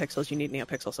it with NeoPixels, you need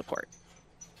NeoPixel support.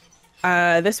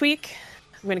 This week,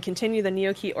 I'm going to continue the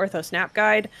NeoKey Ortho Snap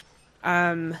Guide.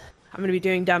 I'm going to be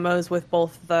doing demos with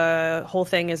both the whole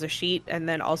thing as a sheet and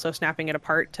then also snapping it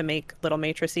apart to make little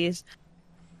matrices.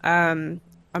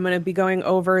 I'm going to be going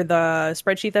over the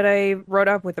spreadsheet that I wrote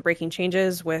up with the breaking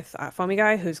changes with Foamy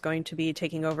Guy, who's going to be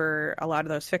taking over a lot of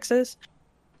those fixes.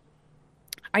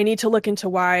 I need to look into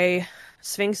why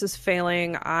Sphinx is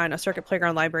failing on a Circuit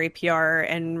Playground library PR,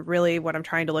 and really what I'm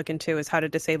trying to look into is how to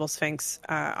disable Sphinx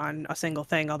on a single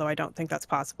thing, although I don't think that's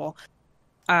possible.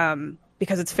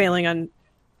 Because it's failing on...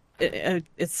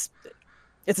 It's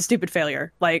a stupid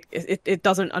failure. Like, it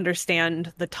doesn't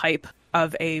understand the type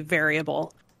of a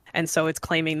variable, and so it's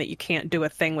claiming that you can't do a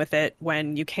thing with it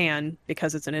when you can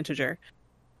because it's an integer.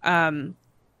 And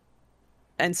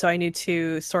so I need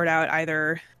to sort out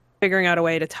either figuring out a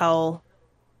way to tell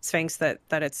Sphinx that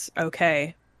it's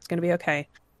okay, it's going to be okay,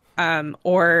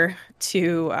 or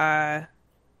to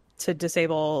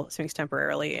disable Sphinx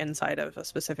temporarily inside of a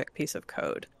specific piece of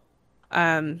code.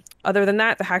 Other than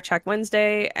that, the Hack Check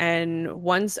Wednesday, and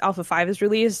once Alpha 5 is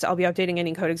released, I'll be updating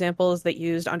any code examples that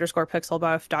used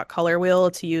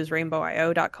 _PixelBuff.colorwheel to use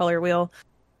RainbowIO.colorwheel.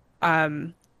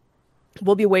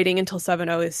 We'll be waiting until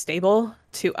 7.0 is stable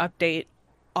to update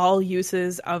all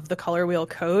uses of the color wheel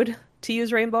code to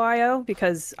use Rainbow IO,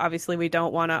 because obviously we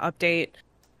don't want to update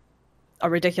a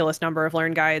ridiculous number of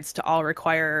learn guides to all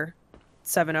require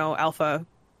 7.0 alpha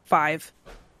 5.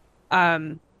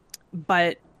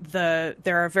 But there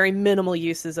are very minimal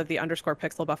uses of the underscore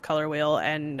pixel buff color wheel,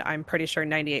 and I'm pretty sure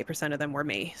 98% of them were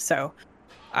me. So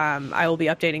I will be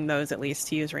updating those at least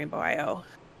to use Rainbow IO,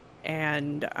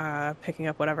 and picking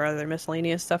up whatever other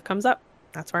miscellaneous stuff comes up.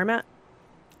 That's where I'm at.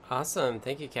 Awesome.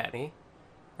 Thank you, Kattni.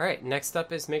 All right, next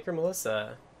up is Maker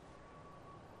Melissa.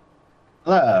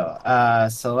 Hello.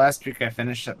 So last week I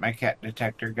finished up my cat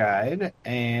detector guide,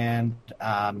 and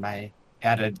I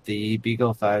added the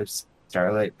Beagle 5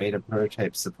 Starlight beta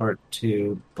prototype support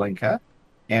to Blinka,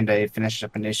 and I finished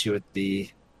up an issue with the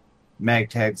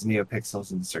MagTags,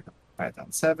 NeoPixels, and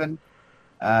CircuitPython 7.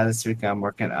 This week I'm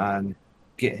working on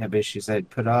GitHub issues I'd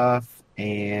put off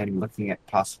and looking at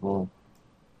possible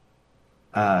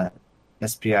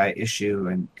SPI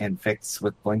issue and fix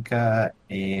with Blinka,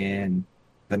 and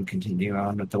then continue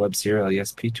on with the Web Serial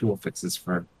ESP tool fixes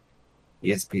for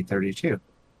ESP32.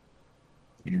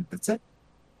 And that's it.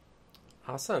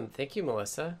 Awesome. Thank you,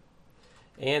 Melissa.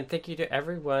 And thank you to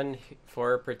everyone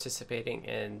for participating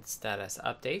in status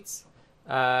updates.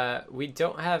 We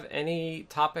don't have any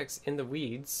topics in the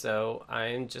weeds, so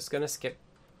I'm just going to skip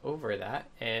over that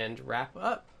and wrap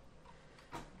up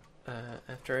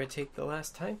after I take the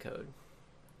last time code.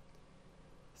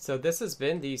 So this has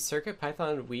been the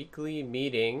CircuitPython weekly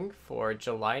meeting for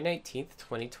July 19th,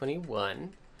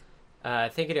 2021.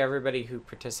 Thank you to everybody who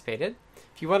participated.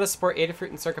 If you want to support Adafruit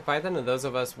and CircuitPython, and those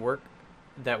of us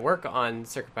that work on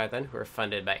CircuitPython who are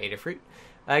funded by Adafruit,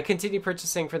 continue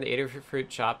purchasing from the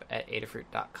Adafruit shop at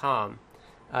adafruit.com.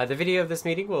 The video of this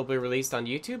meeting will be released on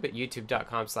YouTube at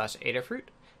youtube.com/Adafruit,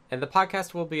 and the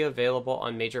podcast will be available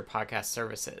on major podcast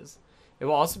services. It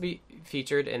will also be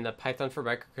featured in the Python for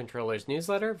Microcontrollers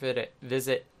newsletter.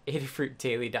 Visit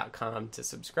adafruitdaily.com to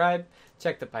subscribe.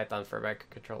 Check the Python for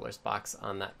Microcontrollers box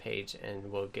on that page,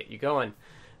 and we'll get you going.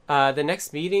 The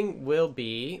next meeting will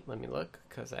be, let me look,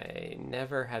 because I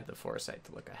never had the foresight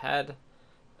to look ahead.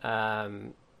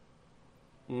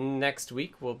 Next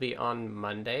week will be on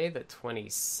Monday, the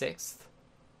 26th.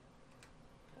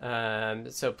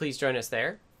 So please join us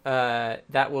there.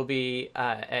 That will be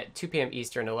at 2 p.m.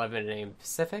 Eastern, 11 a.m.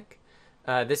 Pacific.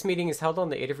 This meeting is held on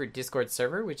the Adafruit Discord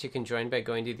server, which you can join by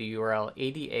going to the URL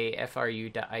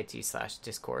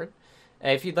adafru.it/discord.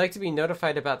 If you'd like to be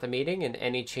notified about the meeting and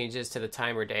any changes to the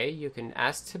time or day, you can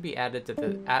ask to be added to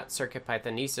the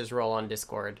 @CircuitPythonistas role on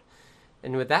Discord.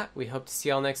 And with that, we hope to see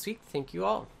you all next week. Thank you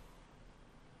all.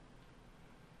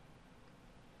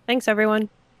 Thanks, everyone.